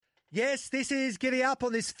Yes, this is Giddy Up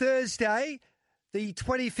on this Thursday, the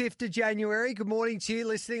 25th of January. Good morning to you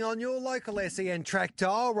listening on your local SEN track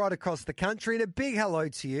dial right across the country, and a big hello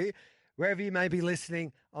to you wherever you may be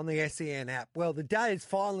listening on the SEN app. Well, the day has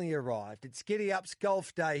finally arrived. It's Giddy Up's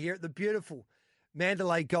Golf Day here at the beautiful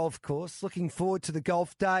Mandalay Golf Course. Looking forward to the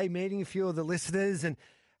golf day, meeting a few of the listeners and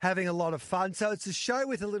having a lot of fun. So it's a show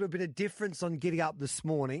with a little bit of difference on Giddy Up this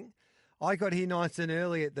morning. I got here nice and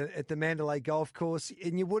early at the Mandalay Golf Course,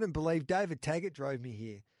 and you wouldn't believe David Taggart drove me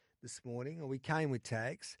here this morning, or we came with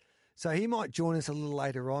Tags. So he might join us a little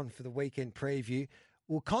later on for the weekend preview.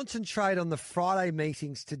 We'll concentrate on the Friday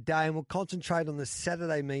meetings today, and we'll concentrate on the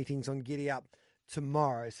Saturday meetings on Giddy Up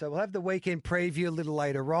tomorrow. So we'll have the weekend preview a little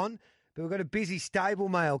later on, but we've got a busy stable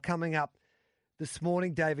mail coming up this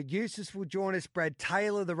morning. David Eustace will join us. Brad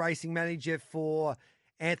Taylor, the racing manager for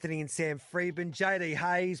Anthony and Sam Freedman. JD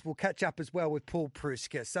Hayes will catch up as well with Paul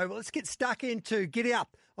Pruska. So let's get stuck into Giddy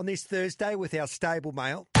Up on this Thursday with our stable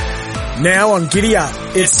mail. Now on Giddy Up,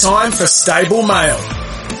 it's time for stable mail.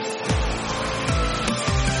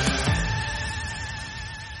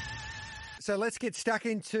 So let's get stuck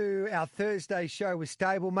into our Thursday show with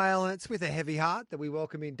stable mail, and it's with a heavy heart that we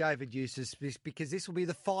welcome in David Eustace, because this will be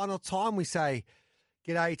the final time we say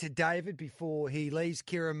g'day to David before he leaves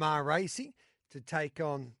Kieran Maher Racing to take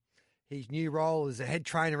on his new role as a head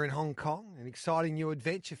trainer in Hong Kong, an exciting new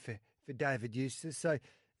adventure for David Eustace. So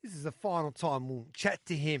this is the final time we'll chat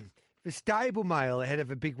to him for stable mail ahead of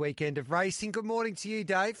a big weekend of racing. Good morning to you,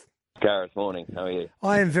 Dave. Gareth, morning. How are you?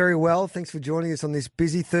 I am very well. Thanks for joining us on this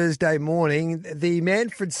busy Thursday morning. The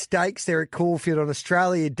Manfred Stakes there at Caulfield on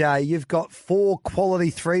Australia Day, you've got 4 quality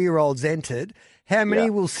 3-year-olds entered. How many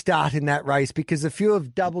will start in that race? Because a few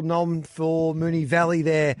have double nommed for Moonee Valley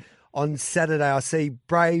there on Saturday. I see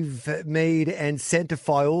Brave Mead and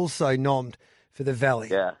Centify also nommed for the Valley.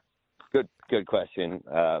 Yeah, good question.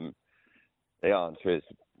 The answer is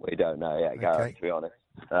we don't know yet, Gareth, to be honest.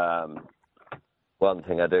 One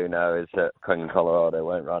thing I do know is that Quentin Colorado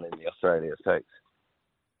won't run in the Australia Stakes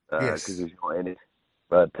because he's not in it.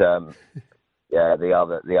 But, yeah,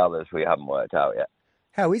 the others we haven't worked out yet.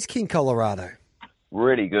 How is King Colorado?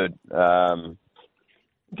 Really good.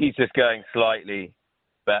 He's just going slightly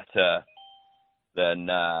better than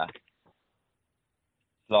last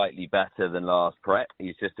prep.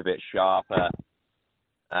 He's just a bit sharper,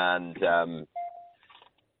 and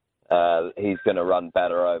he's going to run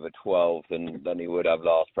better over 12 than he would have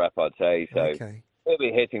last prep, I'd say. So he'll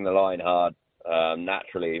be hitting the line hard.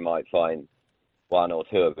 Naturally, he might find one or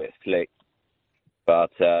two a bit slick,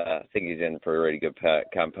 but I think he's in for a really good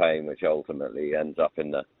campaign, which ultimately ends up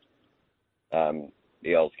in the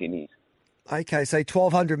old skinnies. Okay, so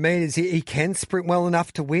 1,200 metres, he can sprint well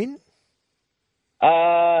enough to win?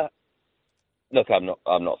 Look, I'm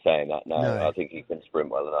not saying that, no. I think he can sprint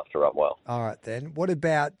well enough to run well. All right, then. What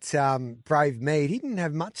about Brave Mead? He didn't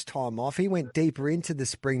have much time off. He went deeper into the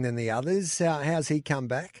spring than the others. How's he come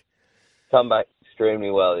back? Come back extremely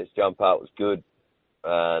well. His jump out was good.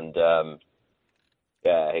 And,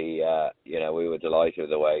 we were delighted with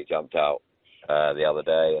the way he jumped out the other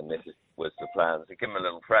day. And this was the plan, to give him a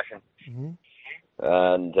little freshen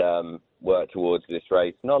and work towards this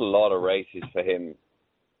race. Not a lot of races for him,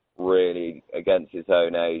 really, against his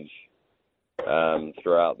own age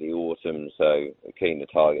throughout the autumn, so keen to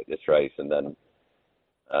target this race and then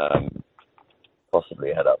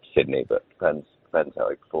possibly head up to Sydney, but depends how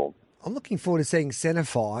he performs. I'm looking forward to seeing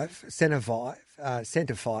Centify, I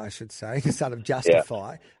should say, the son of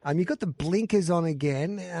Justify. Yeah. You've got the blinkers on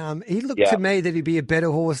again. He looked to me that he'd be a better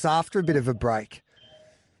horse after a bit of a break.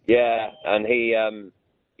 Yeah, and he,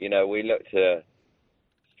 we look to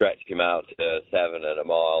stretch him out to 7 at a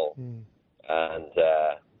mile, and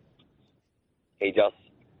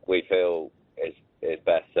we feel is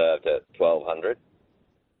best served at 1,200,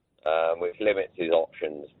 which limits his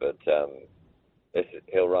options, but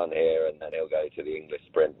he'll run here and then he'll go to the English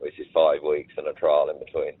Sprint, which is 5 weeks and a trial in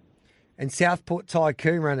between. And Southport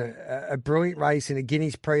Tycoon ran a brilliant race in a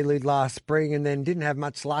Guineas Prelude last spring, and then didn't have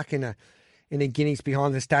much luck in a Guineas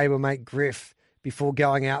behind the stablemate Griff before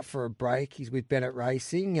going out for a break. He's with Bennett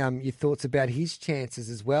Racing. Your thoughts about his chances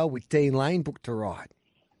as well with Dean Lane booked to ride?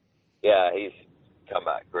 Yeah, he's come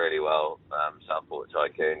back really well. Southport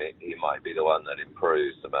Tycoon, he might be the one that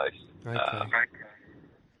improves the most. Okay.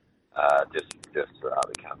 Just throughout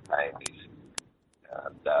the campaign, he's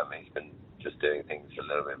been just doing things a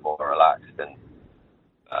little bit more relaxed, and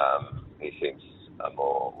he seems a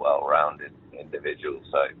more well-rounded individual.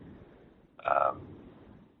 So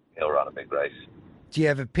he'll run a big race. Do you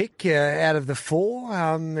have a pick out of the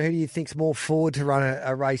 4? Who do you think's more forward to run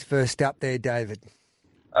a race first up there, David?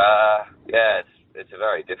 Yeah, it's a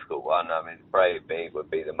very difficult one. I mean, Brave Mead would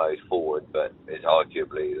be the most forward, but is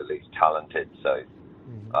arguably the least talented. So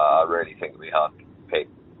I really think we have to pick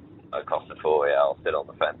across the four. Yeah, I'll sit on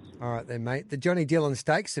the fence. All right then, mate. The Johnny Dillon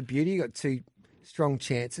Stakes, a beauty. You got two strong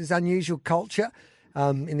chances. Unusual Culture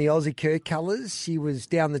in the Aussie Kerr colours. She was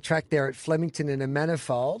down the track there at Flemington in a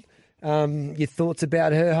manifold. Your thoughts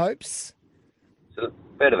about her hopes? It's a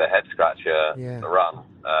bit of a head scratcher, Yeah. the run.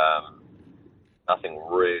 Nothing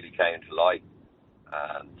really came to light,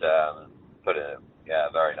 and put in a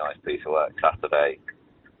very nice piece of work Saturday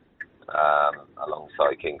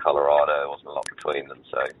alongside King Colorado. There wasn't a lot between them,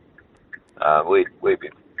 so we'd be,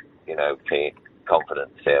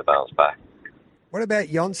 confident to see her bounce back. What about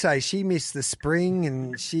Yonsei? She missed the spring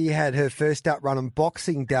and she had her first up run on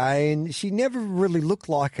Boxing Day and she never really looked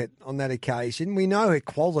like it on that occasion. We know her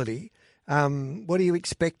quality. What are you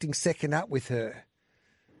expecting second up with her?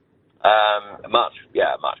 Much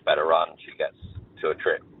better run. She gets to a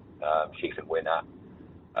trip. She can win her.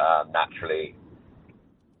 Naturally,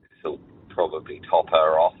 this will probably top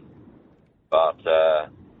her off. But, the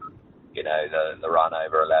run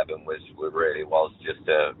over 11 really was just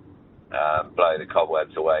to blow the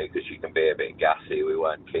cobwebs away because she can be a bit gassy. We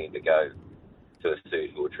weren't keen to go to a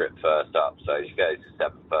suitable trip first up. So she goes to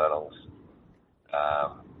 7 furlongs,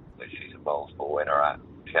 which she's a multiple winner at.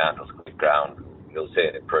 She handles good ground. You'll see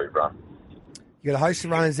an improved run. You got a host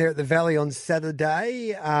of runners there at the Valley on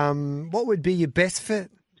Saturday. What would be your best for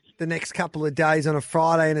the next couple of days on a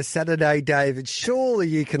Friday and a Saturday, David? Surely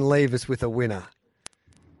you can leave us with a winner.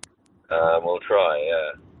 We'll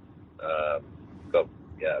try, got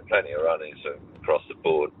plenty of runners across the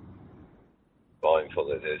board. Mindful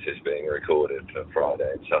that this is being recorded for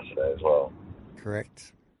Friday and Saturday as well.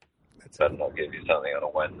 Correct. Better not give you something on a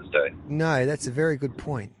Wednesday. No, that's a very good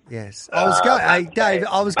point. Yes, Dave.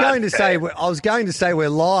 I was going to say we're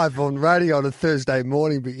live on radio on a Thursday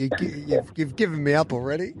morning, but you've given me up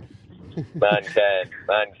already. Man can.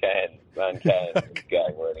 Going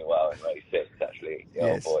really well in race 6. Actually,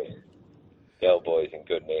 the old boys in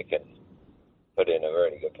good nick and put in a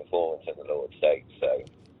really good performance in the Lord Stakes. So,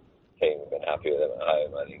 team have been happy with him at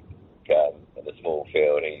home. I think in the small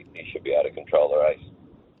field, he should be able to control the race.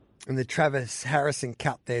 And the Travis Harrison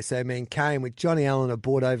Cup there. So, Kane with Johnny Allen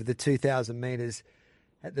aboard over the 2,000 metres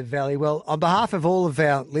at the Valley. Well, on behalf of all of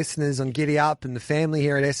our listeners on Giddy Up and the family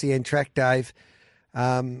here at SEN Track, Dave,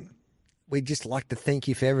 we'd just like to thank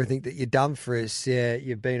you for everything that you've done for us.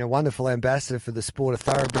 You've been a wonderful ambassador for the sport of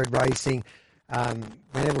thoroughbred racing.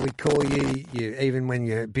 Whenever we call you, even when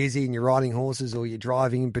you're busy and you're riding horses or you're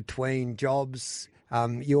driving in between jobs,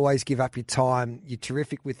 you always give up your time. You're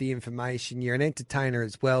terrific with the information. You're an entertainer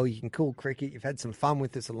as well. You can call cricket. You've had some fun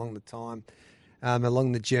with us along the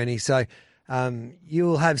journey. So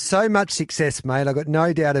you'll have so much success, mate. I've got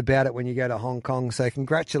no doubt about it when you go to Hong Kong. So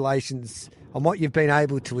congratulations on what you've been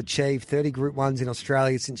able to achieve. 30 Group 1s in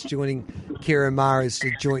Australia since joining Kira Maher as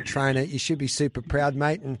the joint trainer. You should be super proud,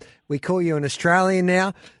 mate. And we call you an Australian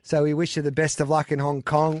now, so we wish you the best of luck in Hong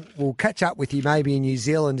Kong. We'll catch up with you maybe in New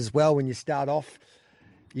Zealand as well when you start off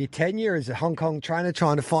your tenure as a Hong Kong trainer,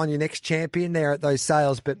 trying to find your next champion there at those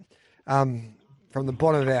sales. But from the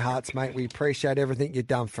bottom of our hearts, mate, we appreciate everything you've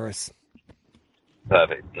done for us.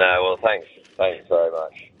 Perfect. No, well, thanks very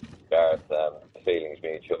much, Gareth. Feelings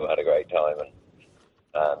mutual. Had a great time,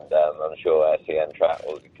 and I'm sure SEN Track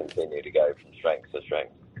will continue to go from strength to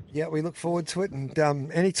strength. Yeah, we look forward to it. And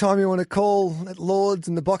anytime you want to call at Lord's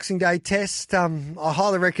and the Boxing Day test, I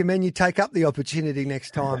highly recommend you take up the opportunity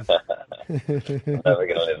next time. Never going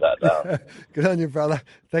to live that down. Good on you, brother.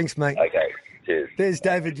 Thanks, mate. Okay, cheers. There's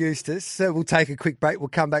David Eustace. So we'll take a quick break. We'll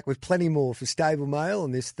come back with plenty more for Stable Mail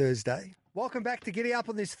on this Thursday. Welcome back to Giddy Up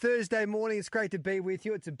on this Thursday morning. It's great to be with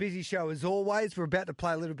you. It's a busy show as always. We're about to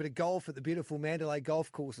play a little bit of golf at the beautiful Mandalay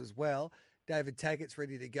Golf Course as well. David Taggart's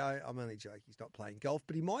ready to go. I'm only joking. He's not playing golf,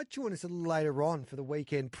 but he might join us a little later on for the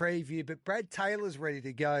weekend preview. But Brad Taylor's ready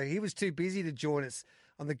to go. He was too busy to join us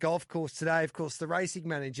on the golf course today. Of course, the racing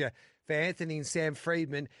manager for Anthony and Sam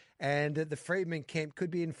Freedman. And the Freedman camp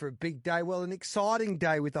could be in for a big day. Well, an exciting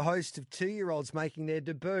day with the host of 2-year-olds making their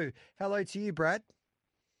debut. Hello to you, Brad.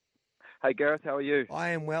 Hey, Gareth, how are you? I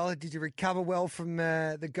am well. Did you recover well from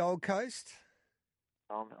the Gold Coast?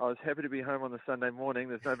 I was happy to be home on the Sunday morning.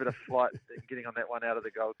 There's no better flight than getting on that one out of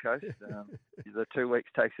the Gold Coast. The 2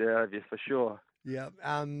 weeks takes it out of you for sure. Yeah.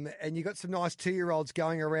 And you got some nice 2-year-olds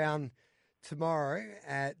going around tomorrow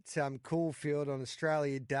at Caulfield on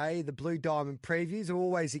Australia Day. The Blue Diamond previews are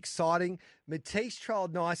always exciting. Matisse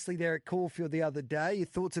trialled nicely there at Caulfield the other day. Your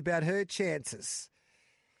thoughts about her chances?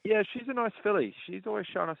 Yeah, she's a nice filly. She's always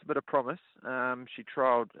shown us a bit of promise. She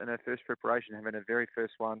trialled in her first preparation, having her very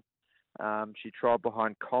first one She trialled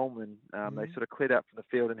behind Coleman. They sort of cleared out from the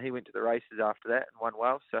field, and he went to the races after that and won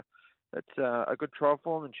well. So it's a good trial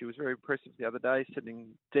form, and she was very impressive the other day, sitting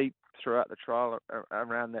deep throughout the trial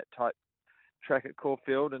around that tight track at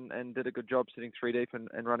Caulfield, and did a good job sitting 3 deep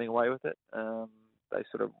and running away with it. They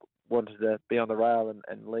sort of wanted to be on the rail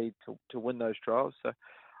and lead to win those trials. So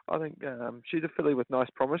I think she's a filly with nice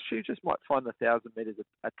promise. She just might find the 1,000 metres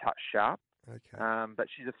a touch sharp. Okay. But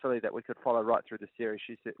she's a filly that we could follow right through the series.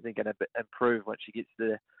 She's certainly going to improve once she gets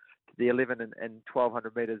to the 11 and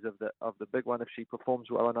 1,200 metres of the big one if she performs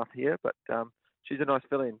well enough here. But she's a nice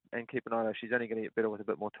filly, and keep an eye on her. She's only going to get better with a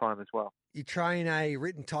bit more time as well. You train a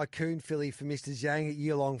Written Tycoon filly for Mr. Zhang at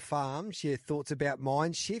Yearlong Farms. Your thoughts about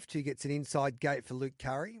Mind Shift, who gets an inside gate for Luke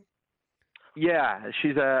Curry? Yeah,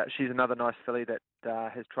 she's another nice filly that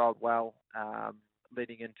has trialled well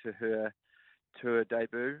leading into her tour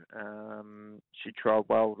debut. She trialled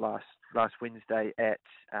well last Wednesday at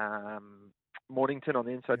Mornington on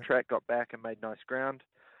the inside track, got back and made nice ground.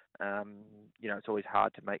 It's always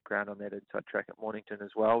hard to make ground on that inside track at Mornington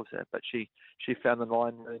as well. So, but she found the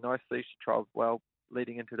line really nicely. She trialled well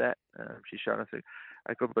leading into that. She's shown us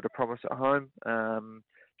a good bit of promise at home.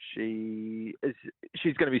 She's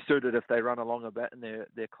going to be suited if they run along a bit and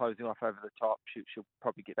they're closing off over the top. She'll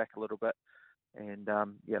probably get back a little bit. And,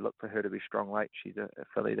 look for her to be strong late. She's a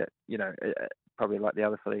filly that, probably like the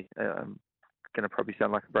other filly, going to probably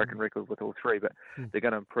sound like a broken record with all three, but they're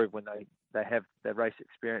going to improve when they have their race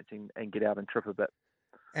experience and get out and trip a bit.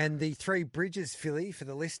 And the Three Bridges filly for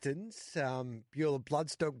the Listons, Beulah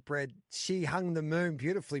Bloodstock bred, she hung the moon,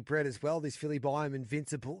 beautifully bred as well. This filly by him,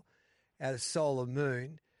 Invincible, out of Solar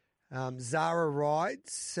Moon. Zara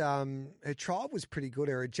rides. Her trial was pretty good.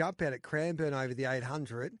 Her jump out at Cranbourne over the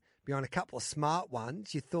 800, behind a couple of smart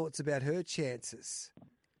ones. Your thoughts about her chances?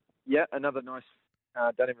 Yeah, another nice,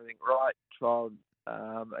 done everything right. Trialled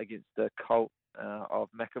against the colt of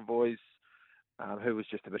McAvoy's, who was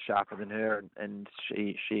just a bit sharper than her, and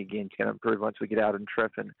she again is going to improve once we get out and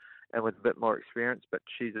trip and with a bit more experience. But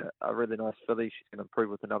she's a really nice filly. She's going to improve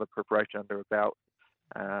with another preparation under her belt.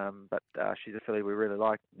 But she's a filly we really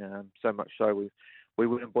like, so much so we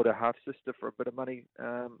went and bought her half sister for a bit of money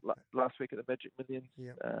last week at the Magic Millions.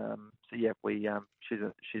 Yep.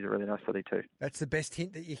 She's a really nice filly too. That's the best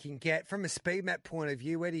hint that you can get from a speed map point of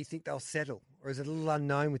view. Where do you think they'll settle, or is it a little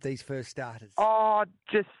unknown with these first starters? Oh,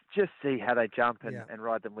 just see how they jump and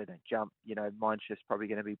ride them where they jump. Mind Shift's probably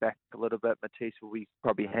going to be back a little bit. Matisse will be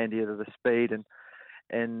probably handier to the speed,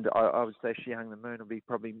 and I would say She Hung the Moon will be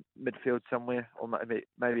probably midfield somewhere, or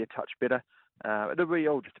maybe a touch better. It'll be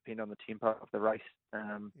all just depend on the tempo of the race.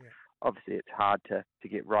 Obviously, it's hard to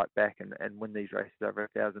get right back and win these races over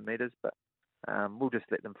 1,000 metres, but we'll just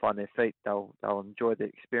let them find their feet. They'll enjoy the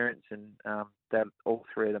experience, and all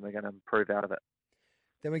three of them are going to improve out of it.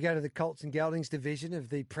 Then we go to the Colts and Geldings division of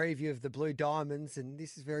the preview of the Blue Diamonds, and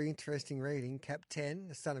this is very interesting reading. Cap 10,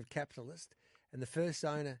 the son of Capitalist, and the first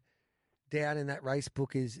owner down in that race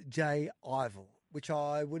book is Jay Ivel, which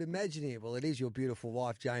I would imagine here, well, it is your beautiful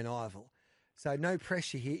wife, Jane Ivel. So no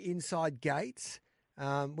pressure here. Inside gates.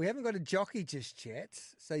 We haven't got a jockey just yet.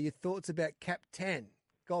 So your thoughts about Cap 10?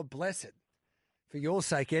 God bless it. For your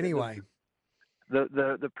sake anyway.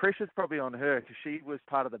 The pressure's probably on her because she was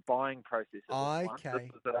part of the buying process. Okay.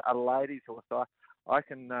 This was a lady's horse. So I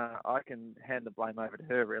can hand the blame over to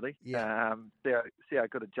her, really. Yeah. See how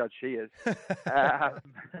good a judge she is.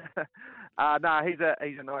 No, he's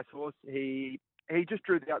a nice horse. He just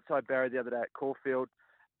drew the outside barrier the other day at Caulfield.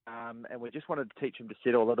 And we just wanted to teach him to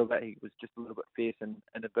settle a little bit. He was just a little bit fierce in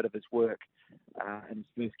a bit of his work. And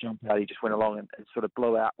his first jump out, he just went along and sort of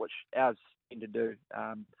blew out, which ours tend to do.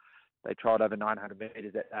 They tried over 900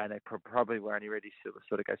 metres that day, and they probably were only ready to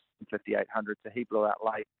sort of go 5,800, so he blew out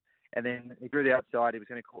late. And then he drew the outside. He was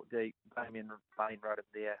going to caught deep. Damien Lane rode him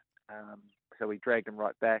there. So we dragged him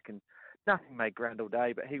right back, and nothing made ground all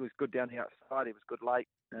day, but he was good down the outside. He was good late.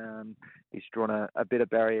 He's drawn a better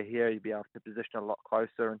barrier here. He'd be able to position a lot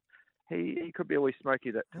closer, and he could be a wee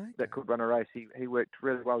smoky that could run a race. He worked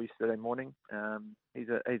really well yesterday morning. He's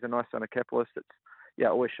a nice son of Capitalist. It's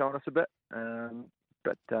always showing us a bit.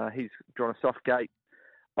 But he's drawn a soft gate.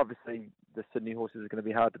 Obviously, the Sydney horses are going to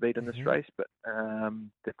be hard to beat in this race, but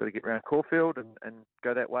they've got to get around Caulfield and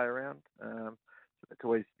go that way around. So it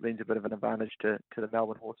always lends a bit of an advantage to the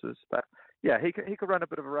Melbourne horses. But yeah, he could run a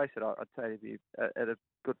bit of a race I'd say he'd be at a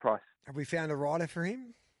good price. Have we found a rider for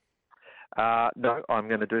him? No, I'm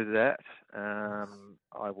going to do that.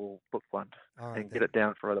 I will book one get it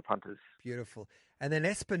down for other punters. Beautiful. And then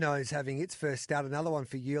Espino's having its first start, another one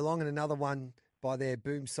for Yearlong and another one by their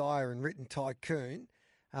Boom Sire and Written Tycoon.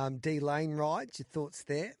 D Lane rides, your thoughts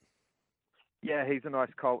there? Yeah, he's a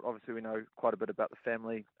nice colt. Obviously, we know quite a bit about the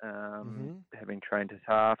family, having trained his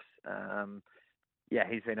halves. Yeah,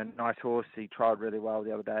 he's been a nice horse. He trialled really well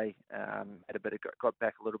the other day. Had a bit of got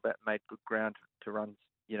back a little bit, made good ground to run,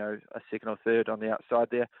 a second or third on the outside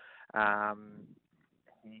there.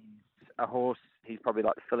 He's a horse. He's probably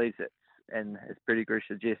like the fillies, and his pedigree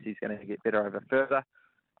suggests he's going to get better over further.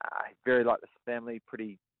 He's very like the family,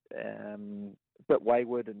 pretty bit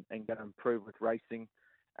wayward and going to improve with racing.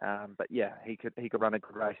 But yeah, he could run a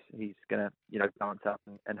good race. He's going to balance up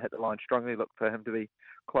and hit the line strongly. Look for him to be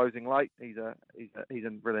closing late. He's a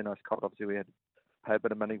really nice colt. Obviously, we had to pay a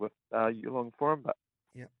bit of money with Yulong for him, but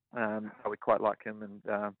we quite like him and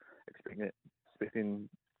expecting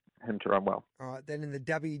him to run well. All right, then in the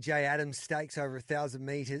WJ Adams Stakes over 1,000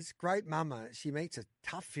 metres, Great Mama, she meets a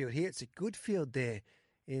tough field here. It's a good field there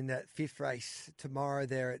in that fifth race tomorrow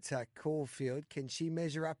there at Caulfield. Can she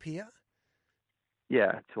measure up here?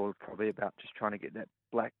 Yeah, it's all probably about just trying to get that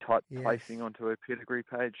black type placing onto her pedigree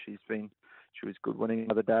page. She was good winning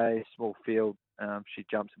the other day, small field. She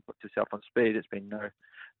jumps and puts herself on speed. It's been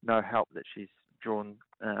no help that she's drawn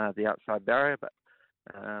the outside barrier, but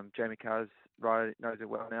Jamie Carr's knows her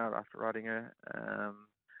well now after riding her.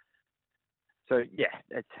 So yeah,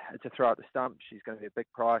 it's a throw at the stump. She's going to be a big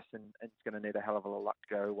price and it's going to need a hell of a lot of luck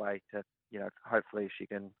to go away to, hopefully she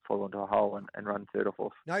can fall into a hole and run third or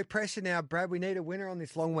fourth. No pressure now, Brad. We need a winner on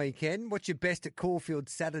this long weekend. What's your best at Caulfield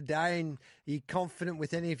Saturday, and are you confident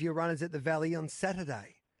with any of your runners at the Valley on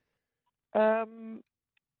Saturday? Fire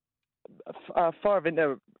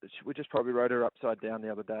Vendor, we just probably rode her upside down the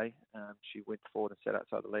other day. She went forward and sat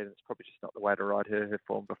outside the lead, and it's probably just not the way to ride her. Her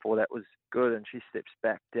form before that was good, and she steps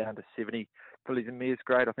back down to 70. Fillies and Mare's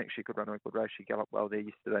great. I think she could run a good race. She galloped well there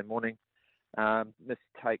yesterday morning. Miss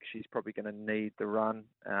Take, she's probably going to need the run,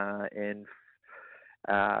 and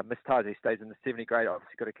Miss Tazi stays in the 70 grade.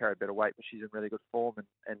 Obviously got to carry a bit of weight, but she's in really good form,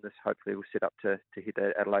 and this hopefully will set up to hit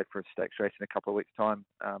Adelaide for a stakes race in a couple of weeks' time.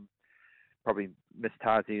 Probably Miss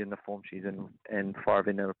Tazi in the form she's in, and Fire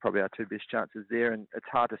Vendor are probably our two best chances there, and it's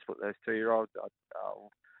hard to split those 2-year-olds.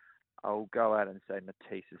 I'll go out and say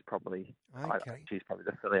Matisse is probably, she's probably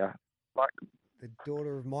the filly I like. The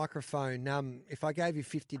daughter of microphone. If I gave you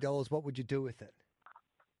 $50, what would you do with it?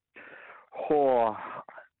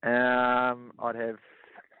 I'd have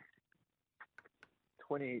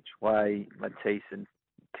 20 each way Matisse and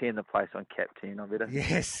 10 the place on Captain. I better.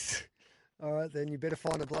 Yes. All right, then you better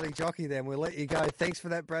find a bloody jockey then. We'll let you go. Thanks for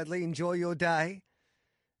that, Bradley. Enjoy your day.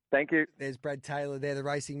 Thank you. There's Brad Taylor there, the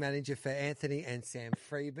racing manager for Anthony and Sam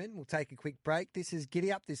Freedman. We'll take a quick break. This is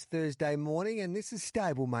Giddy Up this Thursday morning, and this is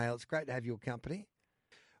Stable Mail. It's great to have your company.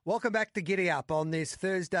 Welcome back to Giddy Up on this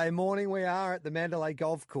Thursday morning. We are at the Mandalay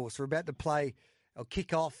Golf Course. We're about to play or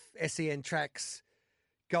kick off SEN Tracks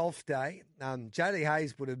Golf Day. JD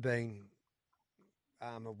Hayes would have been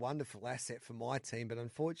a wonderful asset for my team, but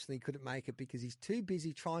unfortunately couldn't make it because he's too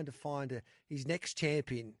busy trying to find his next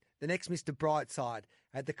champion, the next Mr. Brightside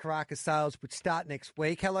at the Caracas Sales, which start next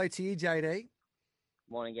week. Hello to you, JD.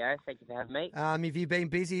 Morning, Gareth. Thank you for having me. Have you been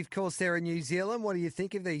busy? Of course, they're in New Zealand. What do you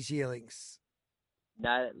think of these yearlings?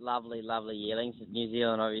 No, lovely, lovely yearlings. New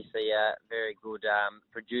Zealand, obviously, very good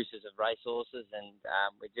producers of racehorses, and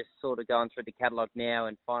we're just sort of going through the catalogue now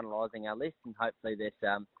and finalising our list, and hopefully there's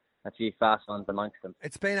a few fast ones amongst them.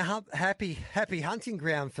 It's been a happy hunting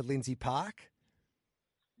ground for Lindsay Park.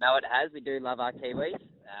 No, it has. We do love our Kiwis.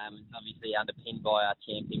 It's obviously underpinned by our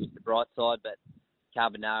champion, Mr. Brightside, but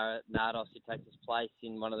Carbonara Nardos, who takes his place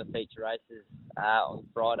in one of the feature races on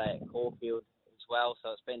Friday at Caulfield as well.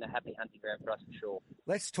 So it's been a happy hunting ground for us for sure.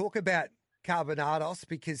 Let's talk about Carbonados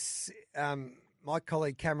because my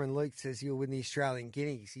colleague Cameron Luke says he'll win the Australian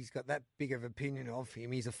Guineas. He's got that big of opinion of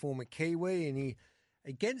him. He's a former Kiwi and he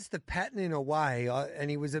against the pattern in a way, and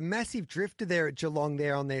he was a massive drifter there at Geelong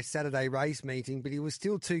there on their Saturday race meeting, but he was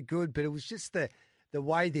still too good. But it was just the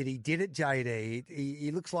way that he did it, JD.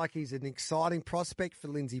 He looks like he's an exciting prospect for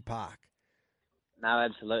Lindsay Park. No,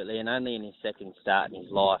 absolutely, and only in his second start in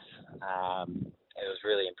his life. It was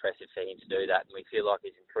really impressive for him to do that, and we feel like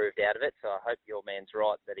he's improved out of it. So I hope your man's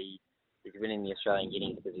right that he's winning the Australian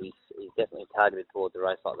Guineas because he's definitely targeted towards a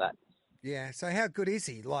race like that. Yeah, so how good is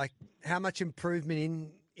he? Like, how much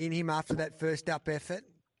improvement in him after that first up effort?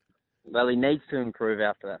 Well, he needs to improve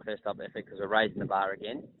after that first up effort because we're raising the bar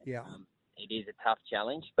again. Yeah. It is a tough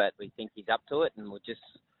challenge, but we think he's up to it, and we'll just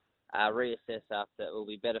reassess after. It will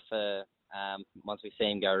be better for once we see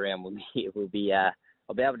him go around.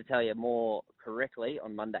 I'll be able to tell you more correctly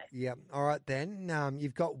on Monday. Yeah. All right, then.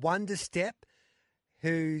 You've got Wonder Step,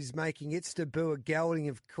 who's making its debut at gelding,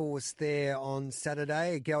 of course, there on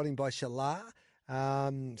Saturday, a gelding by Shalar.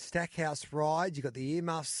 Stackhouse Rides, you've got the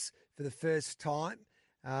earmuffs for the first time.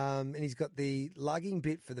 And he's got the lugging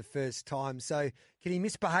bit for the first time. So can he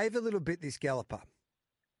misbehave a little bit, this galloper?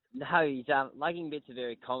 No, his lugging bits are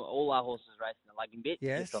very common. All our horses race in the lugging bit.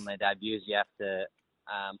 Yes. Just on their debuts, you have to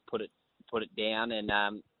put it down. And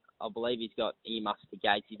I believe he's got earmuffs to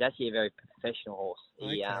gates. He's actually a very professional horse.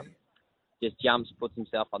 He just jumps, puts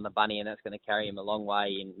himself on the bunny, and that's going to carry him a long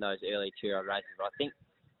way in those early 2-year-old races. But I think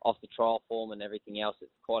off the trial form and everything else, it's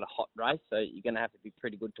quite a hot race, so you're going to have to be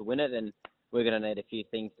pretty good to win it, and we're going to need a few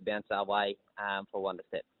things to bounce our way for one to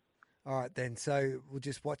step. All right, then. So we'll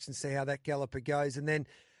just watch and see how that galloper goes. And then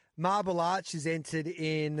Marble Arch is entered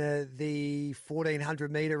in the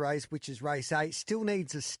 1,400-metre race, which is race 8. Still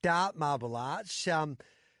needs a start, Marble Arch.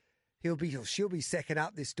 She'll be second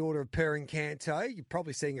up, this daughter of Perencanto. You're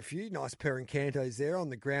probably seeing a few nice Perencantos there on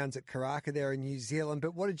the grounds at Karaka there in New Zealand.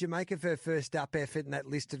 But what did you make of her first up effort in that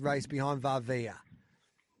listed race behind Varvia?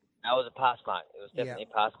 That was a pass mark. It was definitely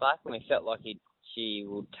a pass mark, and we felt like she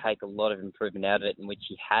will take a lot of improvement out of it, in which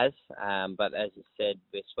she has. But as you said,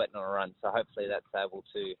 we're sweating on a run, so hopefully that's able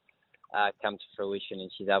to come to fruition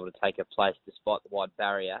and she's able to take her place despite the wide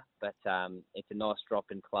barrier. But it's a nice drop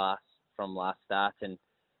in class from last start, and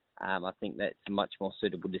I think that's a much more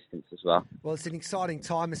suitable distance as well. Well, it's an exciting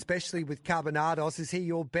time, especially with Carbonados. Is he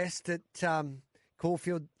your best at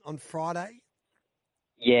Caulfield on Friday?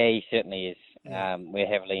 Yeah, he certainly is. Yeah. We're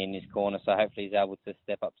heavily in his corner, so hopefully he's able to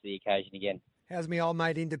step up to the occasion again. How's me old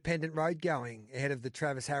mate Independent Road going ahead of the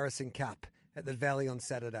Travis Harrison Cup at the Valley on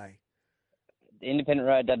Saturday? Independent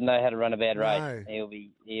Road doesn't know how to run a bad race. No.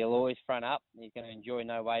 He'll always front up. He's going to enjoy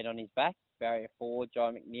no weight on his back. Barrier 4,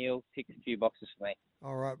 Jai McNeil, ticks a few boxes for me.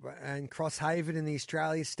 All right, and Crosshaven in the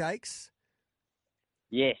Australia Stakes?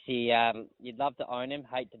 Yes, you'd love to own him,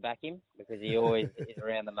 hate to back him, because he always is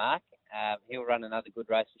around the mark. He'll run another good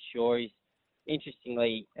race for sure. He's,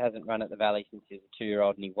 interestingly, hasn't run at the Valley since he was a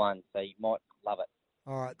 2-year-old and he won, so you might love it.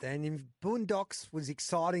 All right, then. And Boondocks was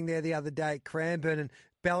exciting there the other day at Cranbourne, and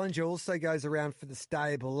Bellinger also goes around for the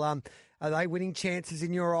stable. Are they winning chances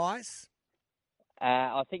in your eyes?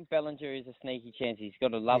 I think Bellinger is a sneaky chance. He's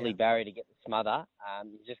got a lovely barrier to get the smother.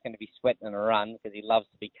 He's just going to be sweating on a run because he loves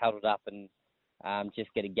to be cuddled up and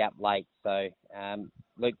just get a gap late. So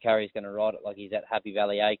Luke Curry's going to ride it like he's at Happy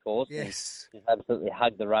Valley A course. Yes. Just absolutely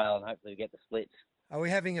hug the rail and hopefully get the splits. Are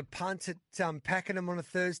we having a punt at Pakenham on a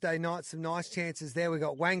Thursday night? Some nice chances there. We've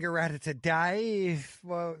got Wangaratta today.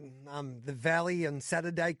 The Valley on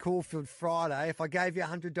Saturday, Caulfield Friday. If I gave you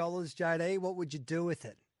 $100, JD, what would you do with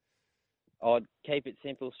it? I'd keep it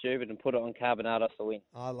simple, stupid, and put it on Carbonados to win.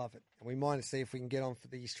 I love it. And we might see if we can get on for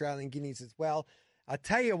the Australian Guineas as well. I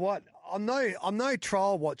tell you what, I'm no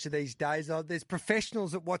trial watcher these days. There's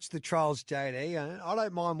professionals that watch the trials, JD. And I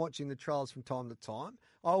don't mind watching the trials from time to time.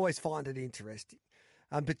 I always find it interesting.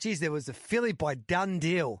 But, geez, there was a filly by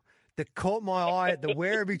Dundeel that caught my eye at the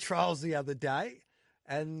Werribee trials the other day.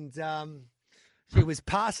 And she was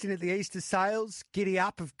passed in at the Easter sales. Giddy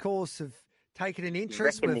Up, of course, have taken an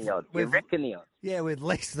interest. You reckon the odds. Yeah, with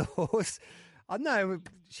Lease the horse. I know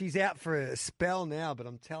she's out for a spell now, but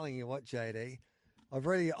I'm telling you what, JD, I've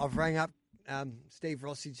rang up Steve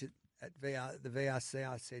Rossage at the VRC.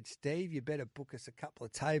 I said, Steve, you better book us a couple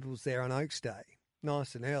of tables there on Oaks Day,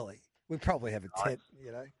 nice and early. We'd probably have a tent,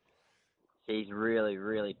 you know. She's really,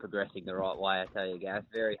 really progressing the right way, I tell you, Gareth.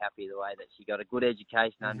 Very happy the way that she got a good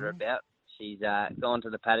education under her belt. She's gone to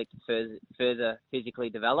the paddock to further physically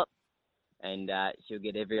develop, and she'll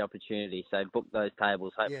get every opportunity. So book those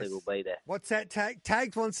tables. Hopefully we'll be there. What's that, Tag?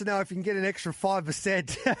 Tags wants to know if you can get an extra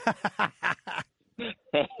 5%.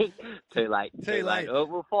 Too late. Too late.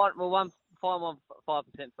 We'll find 5%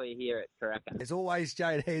 for you here at Karaka. As always,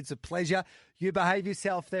 JD, it's a pleasure. You behave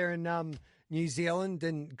yourself there in New Zealand,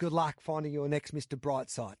 and good luck finding your next Mr.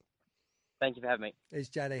 Brightside. Thank you for having me. There's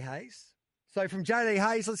JD Hayes. So from JD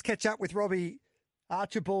Hayes, let's catch up with Robbie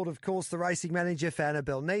Archibald, of course, the racing manager for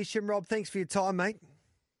Annabelle Neesham. Rob, thanks for your time, mate.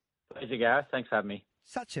 Pleasure, Gareth. Thanks for having me.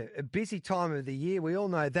 Such a busy time of the year. We all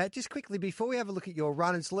know that. Just quickly, before we have a look at your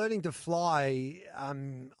run, it's Learning to Fly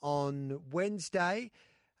on Wednesday,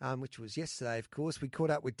 which was yesterday, of course. We caught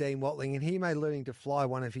up with Dean Watling, and he made Learning to Fly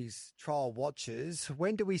one of his trial watches.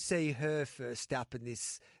 When do we see her first up in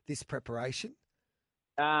this preparation?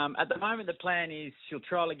 At the moment, the plan is she'll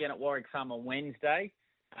trial again at Warwick Farm on Wednesday.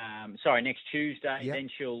 Next Tuesday. Yep. Then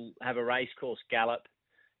she'll have a race course gallop.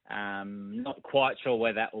 Not quite sure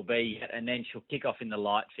where that will be yet, and then she'll kick off in the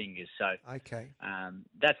light fingers. So okay,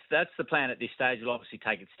 that's the plan at this stage. We'll obviously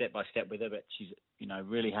take it step by step with her, but she's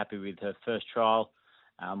really happy with her first trial,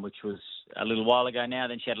 which was a little while ago now.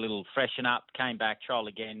 Then she had a little freshen up, came back, trial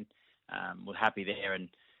again. We're happy there, and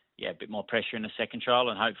a bit more pressure in the second trial,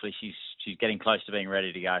 and hopefully she's she's getting close to being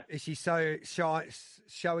ready to go. Is she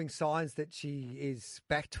showing signs that she is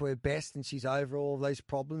back to her best and she's over all those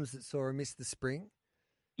problems that saw her miss the spring?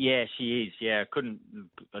 Yeah, she is. Yeah,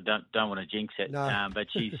 I don't want to jinx it. No. But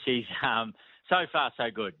she's so far so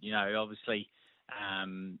good. Obviously,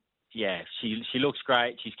 she looks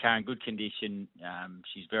great. She's carrying good condition.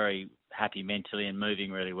 She's very happy mentally and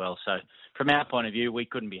moving really well. So from our point of view, we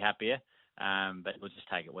couldn't be happier. But we'll just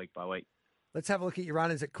take it week by week. Let's have a look at your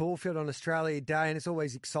runners at Caulfield on Australia Day, and it's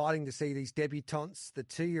always exciting to see these debutantes, the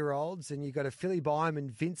 2-year-olds, and you've got a filly Byam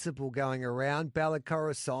Invincible going around, Bella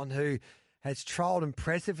Corazon, who has trialled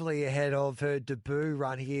impressively ahead of her debut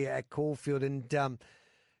run here at Caulfield, and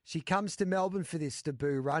she comes to Melbourne for this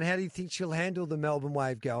debut run. How do you think she'll handle the Melbourne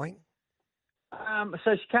wave going?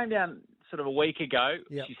 So she came down sort of a week ago.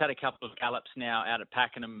 Yep. She's had a couple of gallops now out at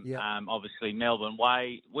Pakenham, Yep. Obviously Melbourne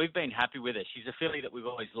Way. We've been happy with her. She's a filly that we've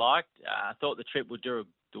always liked. I thought the trip would do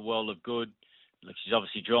the world of good. Look, she's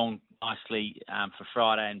obviously drawn nicely for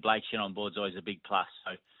Friday, and Blake Shin on board's always a big plus.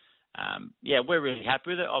 So, we're really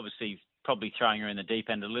happy with her. Obviously, probably throwing her in the deep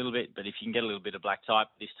end a little bit, but if you can get a little bit of black type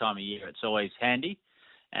this time of year, it's always handy.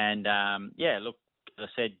 And, look, as I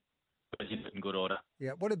said, it was in good order.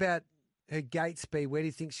 Yeah. What about her gate speed? Where do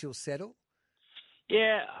you think she'll settle?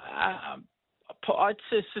 Yeah, I'd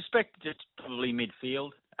suspect it's probably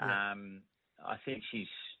midfield. Yeah. I think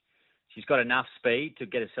she's got enough speed to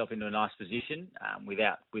get herself into a nice position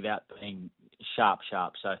without being sharp.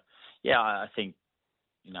 So, yeah, I think,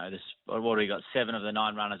 what have we got? 7 of the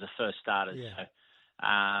 9 runners are first starters. Yeah.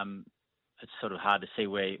 So it's sort of hard to see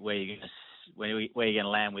where you're going to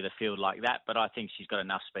land with a field like that, but I think she's got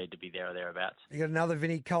enough speed to be there or thereabouts. You got another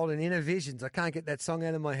Vinnie Colton, Inner Visions. I can't get that song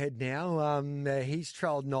out of my head now. He's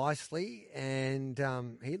trialled nicely, and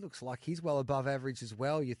he looks like he's well above average as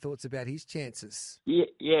well. Your thoughts about his chances? Yeah,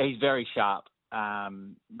 he's very sharp.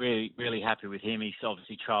 Really, really happy with him. He's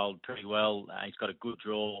obviously trialled pretty well. He's got a good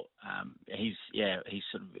draw. He's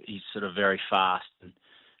sort of very fast.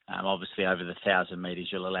 And, obviously, over the 1,000 metres,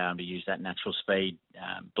 you'll allow him to use that natural speed.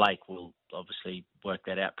 Blake will obviously work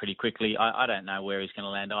that out pretty quickly. I don't know where he's going to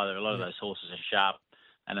land either. A lot of those horses are sharp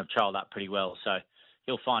and have trialled up pretty well, so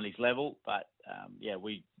he'll find his level. But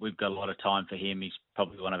we've got a lot of time for him. He's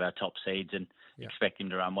probably one of our top seeds, and expect him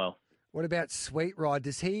to run well. What about Sweet Ride?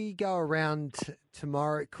 Does he go around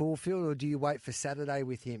tomorrow at Caulfield, or do you wait for Saturday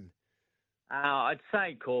with him? I'd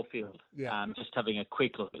say Caulfield. Yeah. Just having a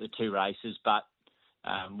quick look at the 2 races, but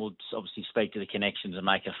we'll obviously speak to the connections and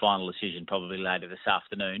make a final decision probably later this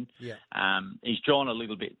afternoon. Yeah. He's drawn a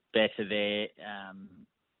little bit better there.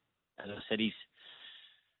 As I said, he's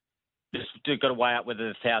just got to weigh up whether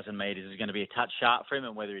the 1,000 metres is going to be a touch sharp for him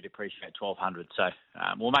and whether he'd appreciate 1,200. So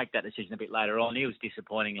we'll make that decision a bit later on. He was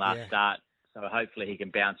disappointing last start, so hopefully he can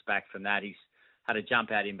bounce back from that. He's had a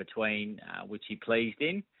jump out in between, which he pleased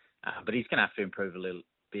in, but he's going to have to improve a little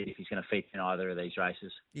bit if he's going to feature in either of these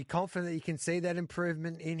races. You're confident that you can see that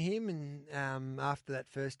improvement in him and after that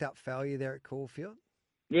first up failure there at Caulfield?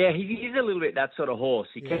 Yeah, he's a little bit that sort of horse.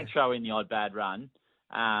 He can throw in the odd bad run.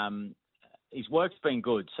 His work's been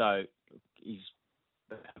good, so he's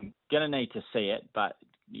going to need to see it, but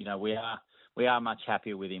we are much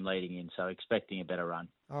happier with him leading in, so expecting a better run.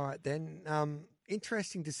 All right, then.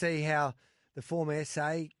 Interesting to see how the former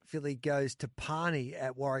SA filly goes to Pani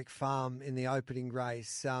at Warwick Farm in the opening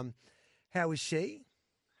race. How was she?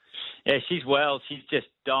 Yeah, she's well. She's just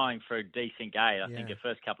dying for a decent gate. I think her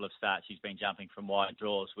first couple of starts she's been jumping from wide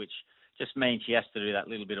draws, which just means she has to do that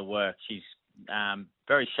little bit of work. She's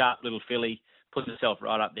very sharp little filly, puts herself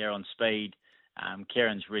right up there on speed.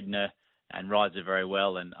 Kieran's ridden her and rides her very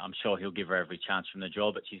well, and I'm sure he'll give her every chance from the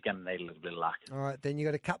draw, but she's going to need a little bit of luck. All right, then you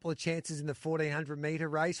got a couple of chances in the 1,400-metre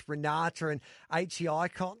race, Renata and HE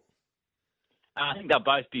Icon. I think they'll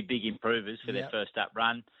both be big improvers for their first up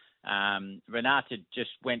run. Renata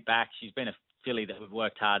just went back. She's been a filly that we've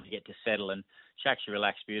worked hard to get to settle, and she actually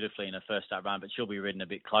relaxed beautifully in her first up run, but she'll be ridden a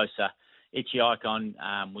bit closer. HE Icon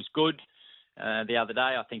was good the other day.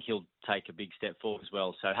 I think he'll take a big step forward as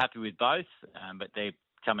well. So happy with both, but they're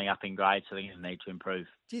coming up in grade, so they're going to need to improve.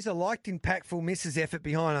 Geez, I liked Impactful Mrs. effort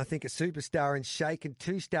behind, I think, a superstar in Shaken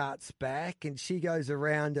 2 starts back, and she goes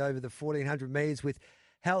around over the 1,400 metres with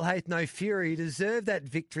Hell Hath No Fury. Deserved that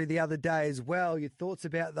victory the other day as well. Your thoughts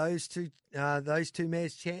about those two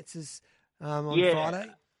mares' chances on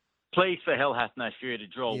Friday? Pleased for Hell Hath No Fury to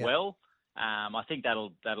draw well. I think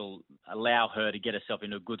that'll allow her to get herself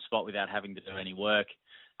into a good spot without having to do any work.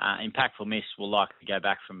 Impactful Miss will likely go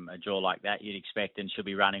back from a draw like that, you'd expect, and she'll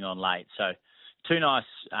be running on late. So 2 nice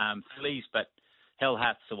fillies, but Hell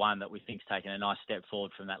Hath's the one that we think's taken a nice step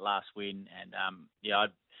forward from that last win. And I'd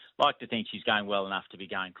like to think she's going well enough to be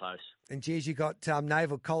going close. And geez, you got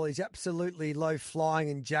Naval College absolutely low flying,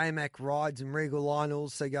 and J-Mac rides, and Regal Line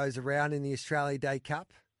also goes around in the Australia Day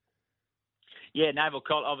Cup. Yeah, Naval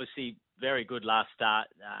College, obviously very good last start.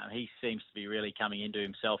 He seems to be really coming into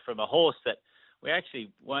himself from a horse that we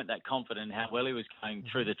actually weren't that confident in how well he was going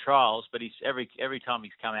through the trials, but he's every time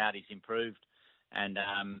he's come out, he's improved. And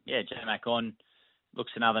J-Mac on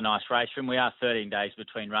looks another nice race for him. We are 13 days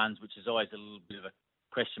between runs, which is always a little bit of a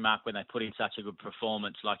question mark when they put in such a good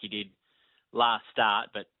performance like he did last start.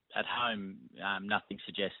 But at home, nothing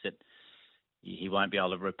suggests that he won't be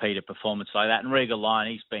able to repeat a performance like that. And Regal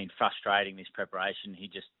Line, he's been frustrating this preparation.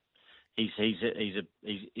 He's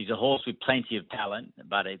a horse with plenty of talent,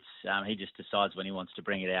 but he just decides when he wants to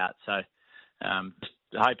bring it out. So just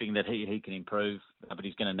hoping that he can improve, but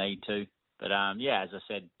he's going to need to. But as I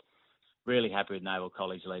said, really happy with Naval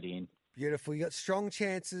College leading in. Beautiful. You got strong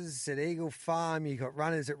chances at Eagle Farm. You got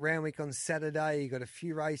runners at Randwick on Saturday. You got a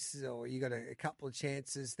few races, or you got a couple of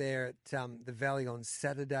chances there at the Valley on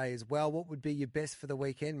Saturday as well. What would be your best for the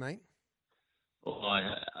weekend, mate? Oh,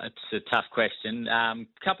 it's a tough question. A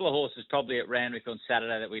couple of horses probably at Randwick on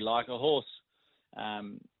Saturday that we like. A horse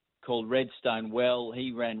called Redstone Well.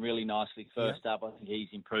 He ran really nicely first up. I think he's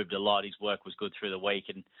improved a lot. His work was good through the week.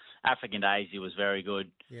 And African Daisy was very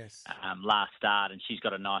good last start, and she's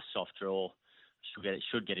got a nice soft draw.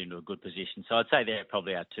 Should get into a good position. So I'd say they're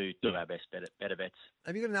probably our two of our best better bets.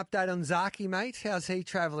 Have you got an update on Zaki, mate? How's he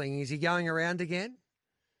travelling? Is he going around again?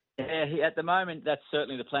 Yeah, at the moment, that's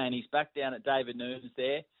certainly the plan. He's back down at David Noon's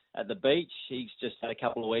there at the beach. He's just had a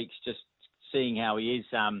couple of weeks just seeing how he is.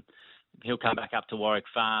 He'll come back up to Warwick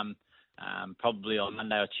Farm probably on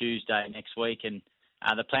Monday or Tuesday next week, and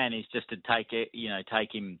the plan is just to take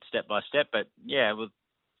him step by step. But we'll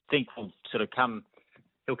think he'll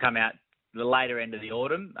come out the later end of the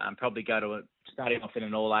autumn. Probably go starting off in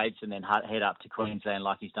an all age and then head up to Queensland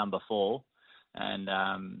like he's done before. And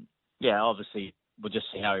obviously we'll just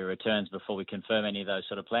see how he returns before we confirm any of those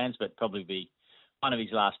sort of plans. But probably be one of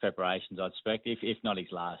his last preparations, I'd expect, if not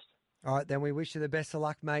his last. All right, then we wish you the best of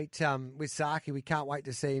luck, mate, with Saki. We can't wait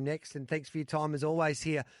to see him next. And thanks for your time, as always,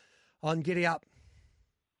 here on Giddy Up.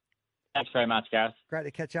 Thanks very much, Gareth. Great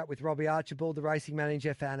to catch up with Robbie Archibald, the racing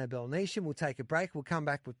manager for Annabelle Neesham. We'll take a break. We'll come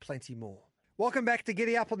back with plenty more. Welcome back to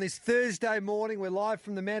Giddy Up on this Thursday morning. We're live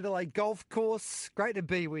from the Mandalay Golf Course. Great to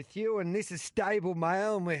be with you. And this is Stable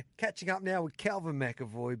Mail, and we're catching up now with Calvin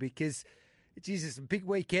McEvoy because it's a big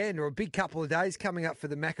weekend or a big couple of days coming up for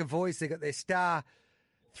the McEvoys. They've got their star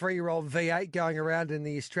 3-year-old V8 going around in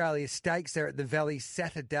the Australia Stakes there at the Valley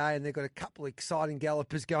Saturday, and they've got a couple of exciting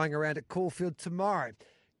gallopers going around at Caulfield tomorrow.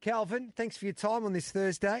 Calvin, thanks for your time on this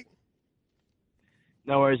Thursday.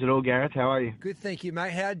 No worries at all, Gareth. How are you? Good, thank you,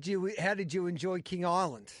 mate. How did you enjoy King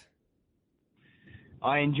Island?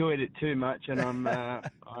 I enjoyed it too much, and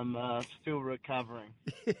I'm still recovering.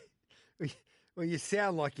 Well, you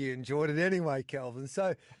sound like you enjoyed it anyway, Calvin.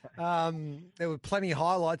 So there were plenty of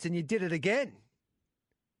highlights, and you did it again.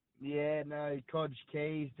 Yeah, no, Codge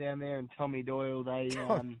Keys down there and Tommy Doyle, they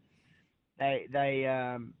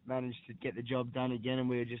managed to get the job done again, and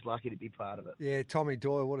we were just lucky to be part of it. Yeah, Tommy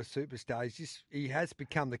Doyle, what a superstar. He has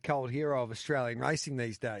become the cult hero of Australian racing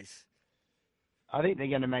these days. I think they're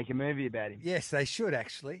going to make a movie about him. Yes, they should,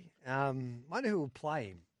 actually. Wonder who will play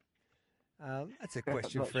him. That's a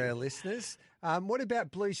question for our listeners. What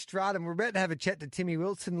about Blue Stratum? We're about to have a chat to Timmy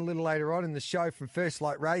Wilson a little later on in the show from First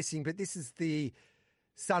Light Racing, but this is the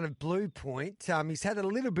son of Blue Point. He's had a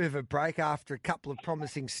little bit of a break after a couple of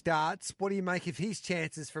promising starts. What do you make of his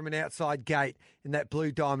chances from an outside gate in that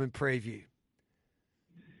Blue Diamond preview?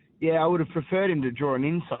 Yeah, I would have preferred him to draw an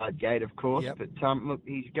inside gate, of course. Yep. But look,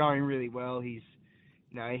 he's going really well. He's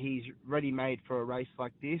ready made for a race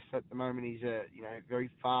like this. At the moment, he's a very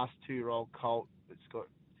fast 2-year-old colt that's got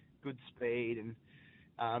good speed, and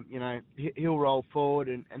he'll roll forward,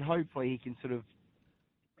 and hopefully he can sort of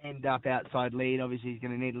end up outside lead. Obviously, he's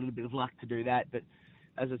going to need a little bit of luck to do that. But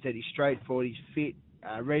as I said, he's straightforward, he's fit,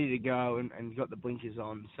 ready to go, and got the blinkers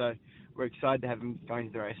on. So we're excited to have him going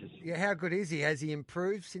to the races. Yeah, how good is he? Has he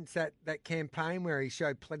improved since that campaign where he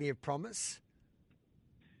showed plenty of promise?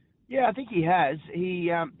 Yeah, I think he has. We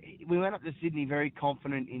went up to Sydney very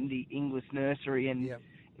confident in the English nursery, and it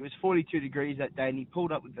was 42 degrees that day, and he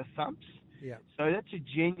pulled up with the thumps. Yeah. So that's a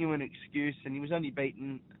genuine excuse, and he was only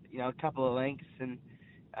beaten, a couple of lengths, and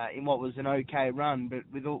in what was an okay run, but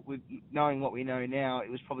with knowing what we know now, it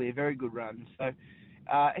was probably a very good run. So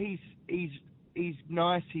he's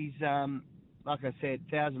nice. He's like I said,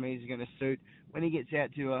 1,000 metres is going to suit. When he gets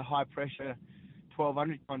out to a high pressure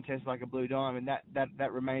 1,200 contest like a Blue Diamond,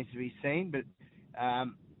 that remains to be seen. But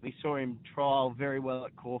we saw him trial very well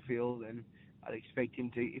at Caulfield, and I'd expect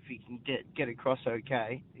him to, if he can get across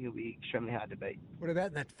okay, he'll be extremely hard to beat. What about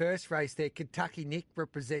in that first race there? Kentucky Nick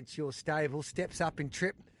represents your stable, steps up in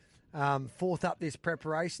trip, fourth up this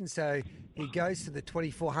preparation, so he goes to the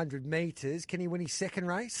 2,400 metres. Can he win his second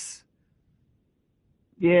race?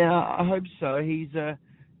 Yeah, I hope so. He's a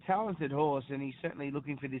talented horse, and he's certainly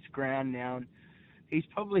looking for this ground now. And he's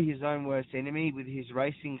probably his own worst enemy with his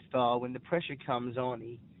racing style. When the pressure comes on,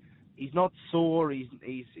 he's not sore. It's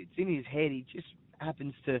in his head. He just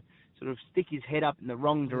happens to sort of stick his head up in the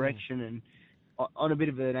wrong direction and on a bit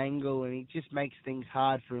of an angle, and he just makes things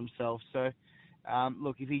hard for himself. So,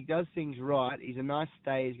 look, if he does things right, he's a nice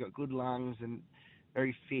stay. He's got good lungs and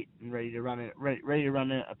very fit and ready to run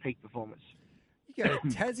a peak performance. You go to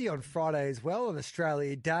Tassie on Friday as well on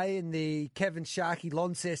Australia Day in the Kevin Sharkey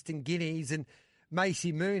Launceston Guineas, and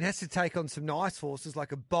Macy Moon has to take on some nice horses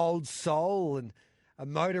like a Bold Soul and a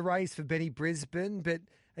motor race for Benny Brisbane. But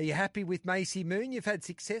are you happy with Macy Moon? You've had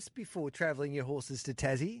success before travelling your horses to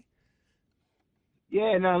Tassie.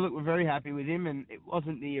 Yeah, no, look, we're very happy with him, and it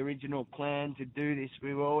wasn't the original plan to do this.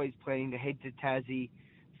 We were always planning to head to Tassie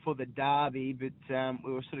for the Derby, but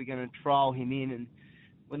we were sort of going to trial him in, and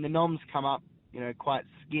when the noms come up, quite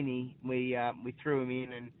skinny, we threw him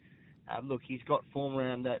in, and look, he's got form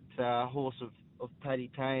around that horse of Paddy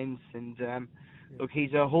Payne's, and look,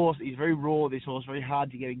 he's a horse, he's very raw, this horse, very hard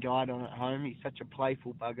to get a guide on at home. He's such a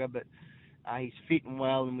playful bugger, but he's fit and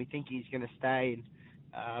well, and we think he's going to stay,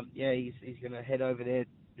 and he's going to head over there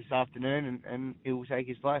this afternoon, and he'll take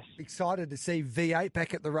his place. Excited to see V8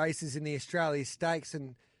 back at the races in the Australia Stakes,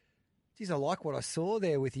 and geez, I like what I saw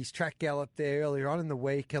there with his track gallop there earlier on in the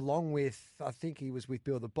week, along with, I think he was with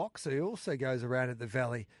Bill the Boxer, who also goes around at the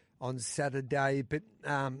Valley on Saturday. But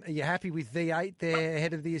are you happy with V8 there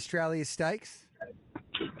ahead of the Australia Stakes?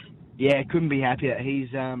 Yeah, couldn't be happier. He's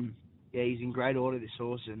in great order, this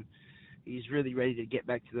horse, and he's really ready to get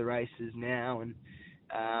back to the races now. And,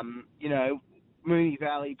 Moonee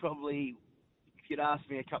Valley, probably, if you'd asked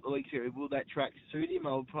me a couple of weeks ago, will that track suit him,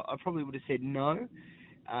 I probably would have said no.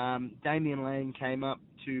 Damien Lane came up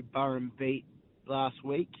to Burren Beat last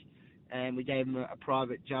week, and we gave him a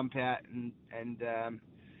private jump out, and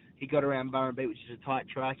he got around Burren Beat, which is a tight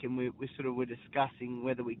track, and we sort of were discussing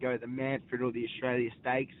whether we go the Manfred or the Australia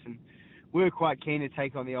Stakes, and we were quite keen to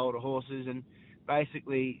take on the older horses, and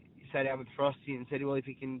basically sat down with Frosty and said, well, if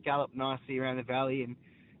he can gallop nicely around the valley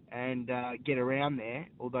and get around there,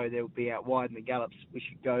 although they'll be out wide in the gallops, we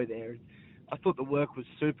should go there. And I thought the work was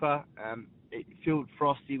super. It filled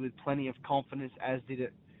Frosty with plenty of confidence, as did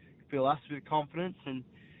it fill us with confidence. And,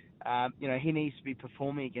 he needs to be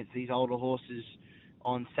performing against these older horses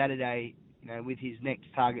on Saturday, with his next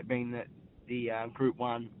target being the Group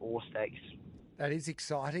 1 Ore Stakes. That is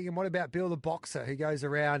exciting. And what about Bill the Boxer, who goes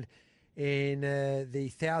around in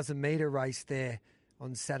the 1,000-metre race there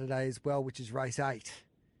on Saturday as well, which is race 8?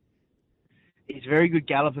 He's a very good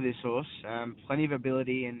galloper, this horse. Plenty of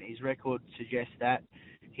ability, and his record suggests that.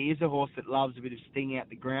 He is a horse that loves a bit of sting out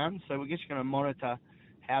the ground, so we're just going to monitor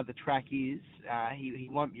how the track is. He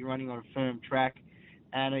won't be running on a firm track,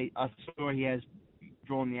 and I saw he has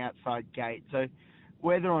drawn the outside gate. So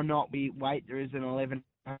whether or not we wait, there is an 11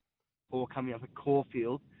 or coming up at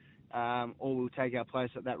Caulfield, or we'll take our place,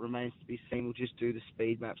 that remains to be seen. We'll just do the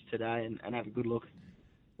speed maps today and have a good look.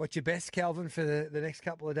 What's your best, Calvin, for the next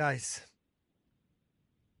couple of days?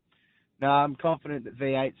 No, I'm confident that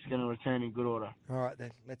V8's going to return in good order. All right,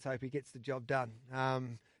 then. Let's hope he gets the job done.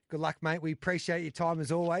 Good luck, mate. We appreciate your time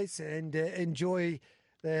as always, and enjoy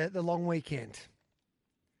the long weekend.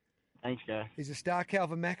 Thanks, guys. He's a star,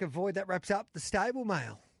 Calvin McAvoy. That wraps up the Stable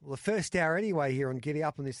Mail. Well, the first hour anyway here on Giddy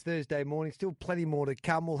Up on this Thursday morning. Still plenty more to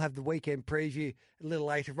come. We'll have the weekend preview a little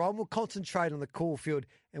later on. We'll concentrate on the Caulfield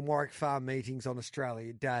and Warwick Farm meetings on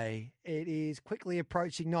Australia Day. It is quickly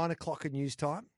approaching 9 o'clock at news time.